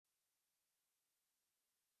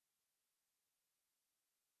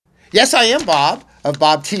Yes, I am Bob, of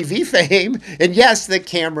Bob TV fame, and yes, the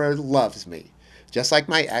camera loves me. Just like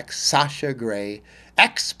my ex, Sasha Gray,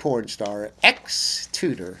 ex porn star, ex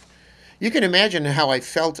tutor. You can imagine how I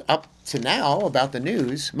felt up to now about the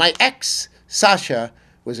news. My ex, Sasha,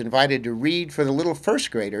 was invited to read for the little first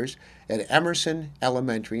graders at Emerson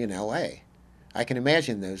Elementary in LA. I can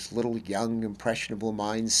imagine those little young, impressionable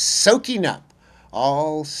minds soaking up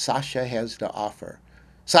all Sasha has to offer.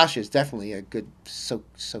 Sasha is definitely a good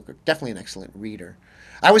soaker, definitely an excellent reader.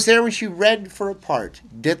 I was there when she read for a part,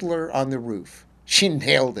 Diddler on the Roof. She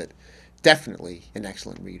nailed it. Definitely an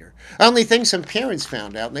excellent reader. Only thing some parents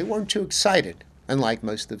found out and they weren't too excited, unlike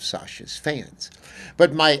most of Sasha's fans.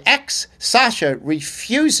 But my ex, Sasha,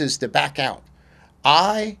 refuses to back out.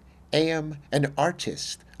 I am an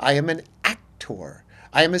artist. I am an actor.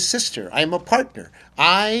 I am a sister. I am a partner.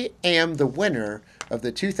 I am the winner of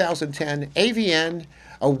the 2010 AVN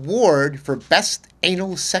Award for Best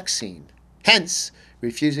Anal Sex Scene. Hence,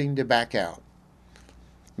 refusing to back out.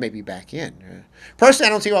 Maybe back in. Personally, I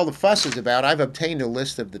don't see all the fuss is about. I've obtained a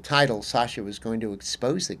list of the titles Sasha was going to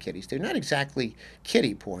expose the kiddies. They're not exactly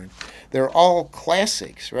kiddie porn. They're all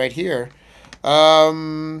classics right here.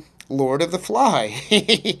 Lord of the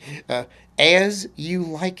Fly. As You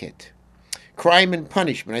Like It. Crime and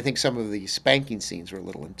Punishment. I think some of the spanking scenes were a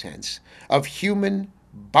little intense. Of Human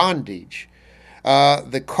Bondage.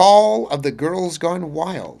 The Call of the Girls Gone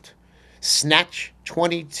Wild. Snatch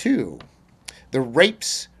 22. The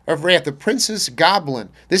Rapes of Wrath. The Princess Goblin.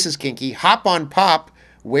 This is kinky. Hop on Pop.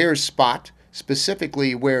 Where's Spot?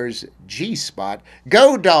 Specifically, where's G Spot?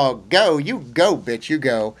 Go, dog, go. You go, bitch, you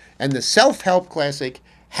go. And the self help classic,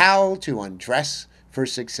 How to Undress for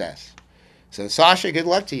Success. So, Sasha, good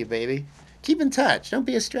luck to you, baby. Keep in touch. Don't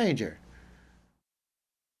be a stranger.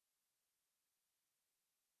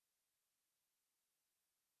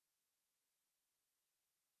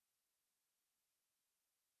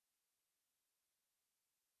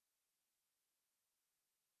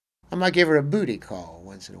 I might give her a booty call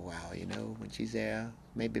once in a while, when she's there.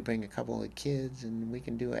 Maybe bring a couple of kids and we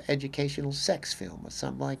can do an educational sex film or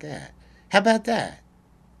something like that. How about that?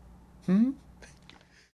 Hmm?